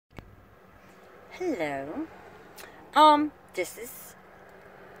Hello. This is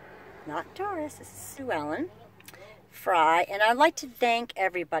not Doris, this is Sue Ellen Fry, and I'd like to thank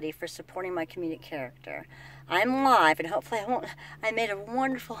everybody for supporting my comedic character. I'm live, and hopefully I made a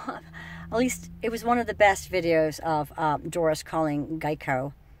wonderful, at least it was one of the best videos of Doris calling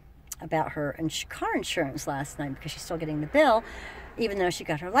Geico about her car insurance last night because she's still getting the bill, even though she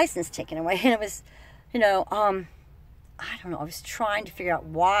got her license taken away. And it was, I don't know, I was trying to figure out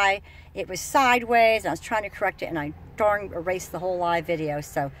why it was sideways, and I was trying to correct it, and I darn erased the whole live video,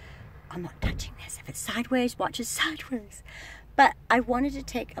 so I'm not touching this. If it's sideways, watch it sideways. But I wanted to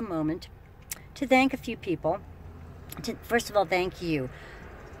take a moment to thank a few people. First of all, thank you.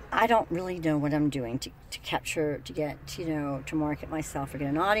 I don't really know what I'm doing to capture, to get, to market myself or get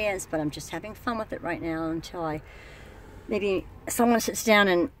an audience, but I'm just having fun with it right now until maybe someone sits down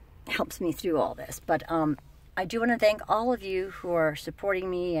and helps me through all this. But I do want to thank all of you who are supporting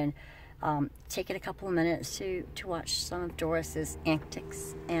me and taking a couple of minutes to watch some of Doris's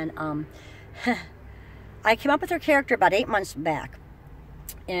antics. And I came up with her character about 8 months back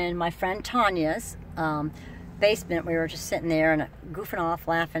in my friend Tanya's basement. We were just sitting there and goofing off,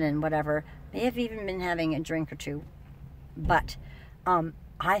 laughing and whatever. May have even been having a drink or two. But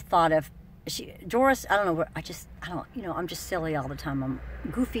I thought of Doris, I don't know, I'm just silly all the time. I'm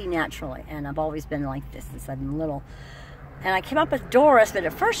goofy naturally, and I've always been like this since I've been little. And I came up with Doris, but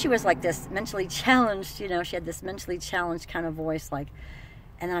at first she was like this mentally challenged, she had this mentally challenged kind of voice, and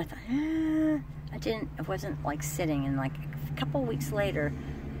then I thought, it wasn't like sitting, and like a couple of weeks later,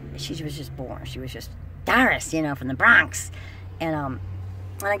 she was just born. She was just Doris, from the Bronx. And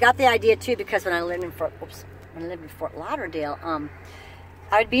I got the idea too because when I lived in Fort Lauderdale,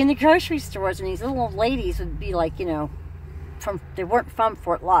 I'd be in the grocery stores, and these little old ladies would be like, they weren't from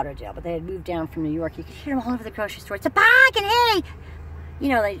Fort Lauderdale, but they had moved down from New York. You could hear them all over the grocery store. It's a bargain, hey!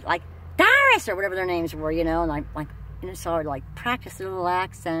 They like Doris or whatever their names were, and so I'd like practice their little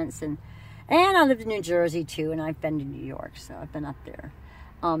accents, and I lived in New Jersey too, and I've been to New York, so I've been up there.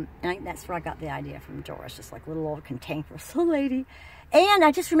 And that's where I got the idea from Doris, just like little old cantankerous little lady. And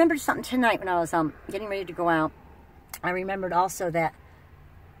I just remembered something tonight when I was getting ready to go out. I remembered also that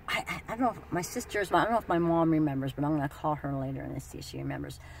I don't know if my sister's, I don't know if my mom remembers, but I'm going to call her later and see if she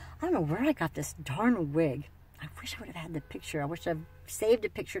remembers. I don't know where I got this darn wig. I wish I would have had the picture. I wish I'd saved a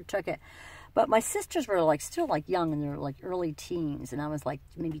picture, took it. But my sisters were still young, and they were early teens, and I was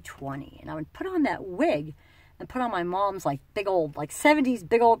maybe 20. And I would put on that wig and put on my mom's big old, 70s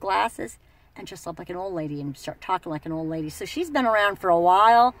big old glasses and just look like an old lady and start talking like an old lady. So she's been around for a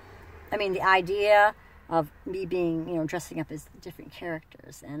while. I mean, the idea of me being, dressing up as different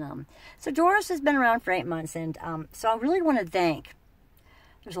characters. And so Doris has been around for 8 months, and so I really want to thank,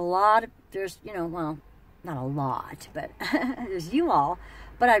 well, not a lot, but there's you all,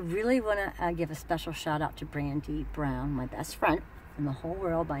 but I really want to give a special shout out to Brandy Brown, my best friend in the whole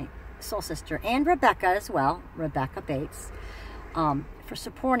world, my soul sister, and Rebecca as well, Rebecca Bates, for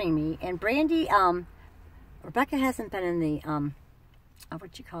supporting me. And Brandy, Rebecca hasn't been in the,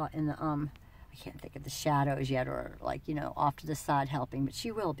 I can't think of the shadows yet, or off to the side helping, but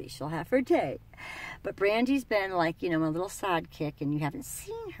she will be. She'll have her day. But Brandy's been my little sidekick, and you haven't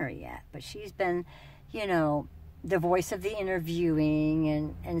seen her yet, but she's been, the voice of the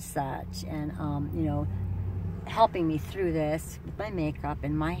interviewing and such, and, helping me through this with my makeup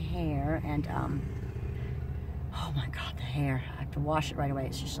and my hair, and, oh my God, the hair. I have to wash it right away.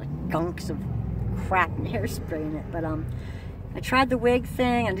 It's just gunks of crap and hairspray in it, but, I tried the wig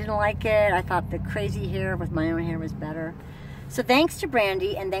thing. I didn't like it. I thought the crazy hair with my own hair was better. So thanks to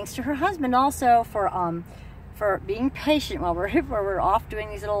Brandy, and thanks to her husband also for being patient while we're off doing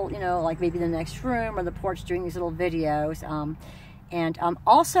these little, maybe the next room or the porch doing these little videos. And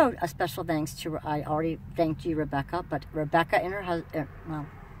also a special thanks to, I already thanked you, Rebecca, but Rebecca and her husband, well,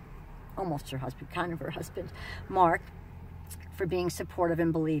 almost her husband, kind of her husband, Mark, for being supportive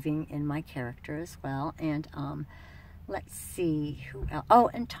and believing in my character as well. And let's see, who else? Oh,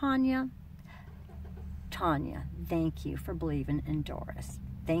 and Tanya, thank you for believing in Doris.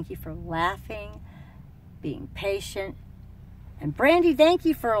 Thank you for laughing, being patient. And Brandy, thank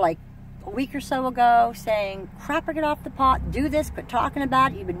you for a week or so ago saying, crap or get off the pot, do this, quit talking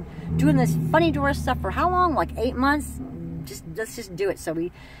about it. You've been doing this funny Doris stuff for how long? 8 months? Let's just do it. So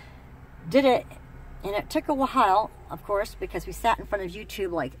we did it, and it took a while, of course, because we sat in front of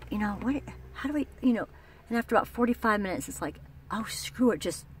YouTube how do we, and after about 45 minutes, it's oh, screw it,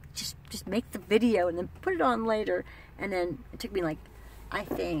 just make the video and then put it on later. And then it took me I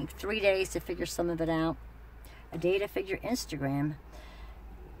think 3 days to figure some of it out, a day to figure Instagram.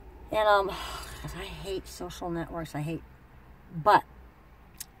 And I hate social networks, but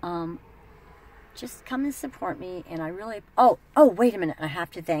just come and support me. And I really, oh, wait a minute. I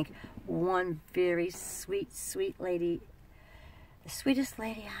have to thank one very sweet, sweet lady, the sweetest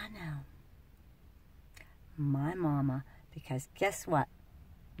lady I know, my mama, because guess what?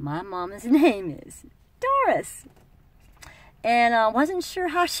 My mama's name is Doris. And I wasn't sure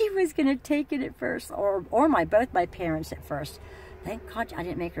how she was going to take it at first, or both my parents at first. Thank God I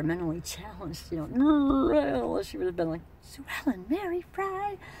didn't make her mentally challenged, you know. She would have been like, Sue Ellen, Mary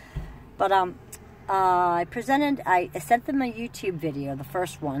Fry. But I sent them a YouTube video, the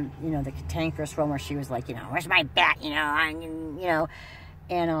first one, you know, the cantankerous one where she was like, you know, where's my bat, you know,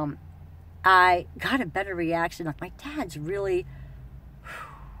 and I got a better reaction. Like, my dad's really,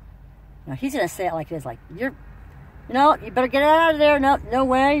 you know, he's going to say it like it is, like, you better get out of there. No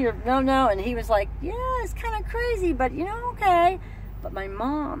way. No. And he was like, yeah, it's kind of crazy, but, you know, okay. But my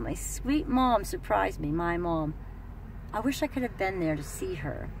mom, my sweet mom, surprised me. My mom. I wish I could have been there to see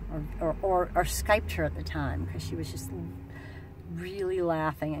her or Skyped her at the time, because she was just really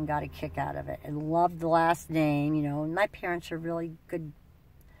laughing and got a kick out of it and loved the last name, you know. And my parents are really good,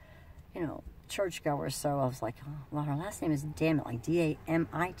 you know, churchgoers, so I was like, oh, well, her last name is Dammit, like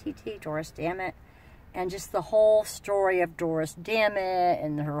D-A-M-I-T-T, Doris Dammit. And just the whole story of Doris Dammit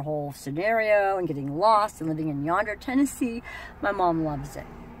and her whole scenario and getting lost and living in Yonder, Tennessee. My mom loves it.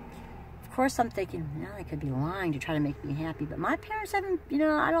 Of course, I'm thinking, now I could be lying to try to make me happy. But my parents haven't, you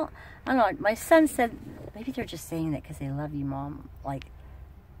know, I don't know. My son said, maybe they're just saying that because they love you, Mom. Like,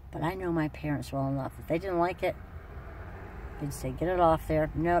 but I know my parents well enough. If they didn't like it, they'd say, get it off there.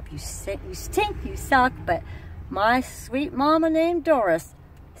 Nope, you stink, you suck. But my sweet mama named Doris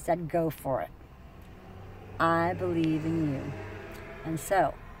said, go for it. I believe in you. And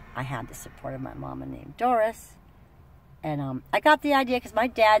so I had the support of my mama named Doris. And I got the idea because my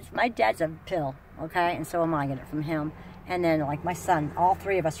dad's a pill, okay? And so am I. I get it from him. And then, like, my son, all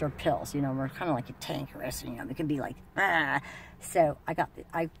three of us are pills. You know, we're kind of like a tankerous, you know. They can be like, ah. So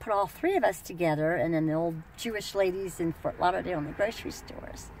I put all three of us together, and then the old Jewish ladies in Fort Lauderdale in the grocery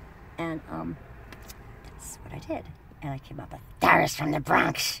stores. And that's what I did. And I came up with Doris from the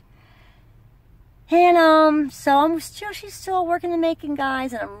Bronx. And so she's still working the making,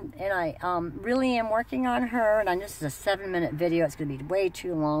 guys, and I really am working on her. And this is a 7-minute video. It's gonna be way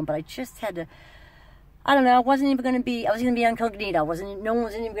too long, but I just had to. I don't know. I was gonna be incognito. No one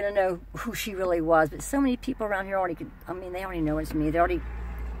was even gonna know who she really was. But so many people around here already could. I mean, they already know it's me.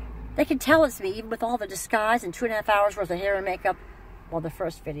 They can tell it's me, even with all the disguise and 2.5 hours worth of hair and makeup. Well, the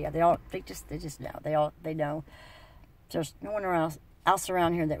first video, they just know. They know. There's no one else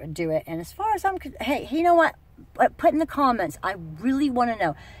around here that would do it. And as far as I'm concerned, hey, you know what? Put in the comments. I really want to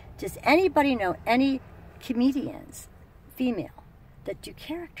know. Does anybody know any comedians, female, that do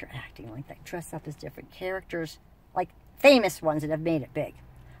character acting, like that dress up as different characters, like famous ones that have made it big?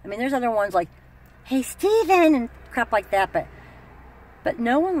 I mean, there's other ones like, hey, Steven, and crap like that, but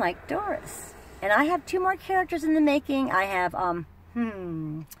no one like Doris. And I have 2 more characters in the making. I have, I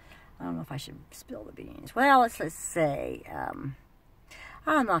don't know if I should spill the beans. Well, let's say,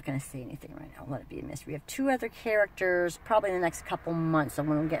 I'm not going to say anything right now. Let it be a mystery. We have 2 other characters. Probably in the next couple months, I'm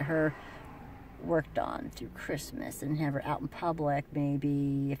going to get her worked on through Christmas and have her out in public.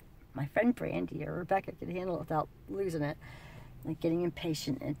 Maybe if my friend Brandy or Rebecca could handle it without losing it. Like getting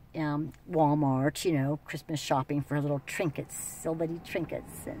impatient at Walmart, you know, Christmas shopping for little trinkets, silvery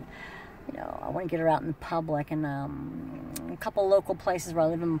trinkets. And, you know, I want to get her out in public. And a couple local places where I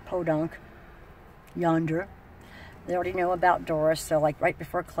live in Podunk, Yonder. They already know about Doris, so like right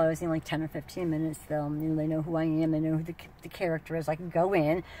before closing, like 10 or 15 minutes, they know who I am, they know who the character is. I can go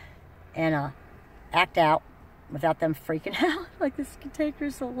in and act out without them freaking out like this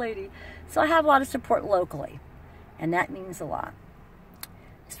cantankerous old lady. So I have a lot of support locally, and that means a lot.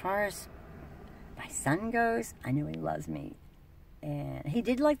 As far as my son goes, I know he loves me, and he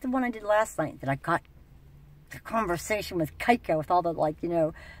did like the one I did last night that I got the conversation with Keiko with all the, like, you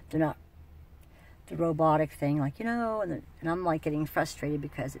know, they're not the robotic thing, like, you know, and I'm like getting frustrated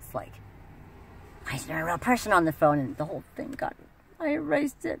because it's like, why isn't there a real person on the phone? And the whole thing I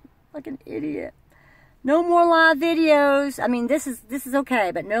erased it like an idiot. No more live videos. I mean, this is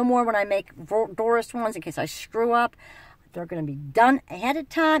okay, but no more when I make Doris ones in case I screw up. They're going to be done ahead of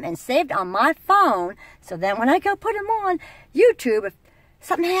time and saved on my phone, so then when I go put them on YouTube, if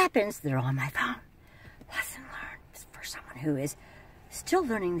something happens, they're on my phone. Lesson learned for someone who is still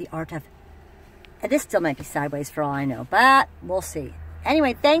learning the art of. And this still might be sideways for all I know, but we'll see.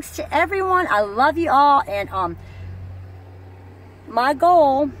 Anyway, thanks to everyone. I love you all. And my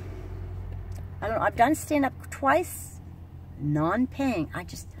goal, I don't know, I've done stand-up twice, non-paying. I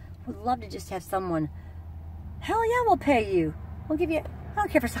just would love to just have someone, hell yeah, we'll pay you. We'll give you I don't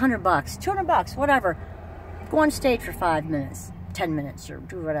care if it's $100, $200, whatever. Go on stage for 5 minutes, 10 minutes, or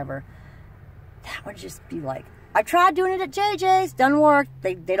do whatever. That would just be like, I tried doing it at JJ's, doesn't work.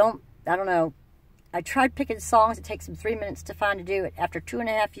 They don't, I don't know. I tried picking songs. It takes them 3 minutes to find to do it. After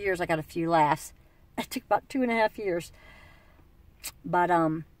 2.5 years, I got a few laughs. It took about 2.5 years. But, you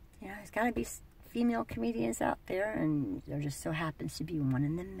know, there's got to be female comedians out there, and there just so happens to be one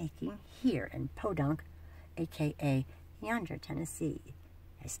in the making here in Podunk, a.k.a. Yonder, Tennessee.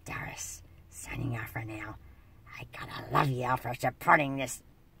 It's Doris, signing off for now. I gotta love y'all for supporting this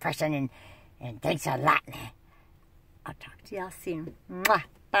person, and thanks a lot, man. I'll talk to y'all soon. Mwah.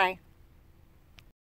 Bye.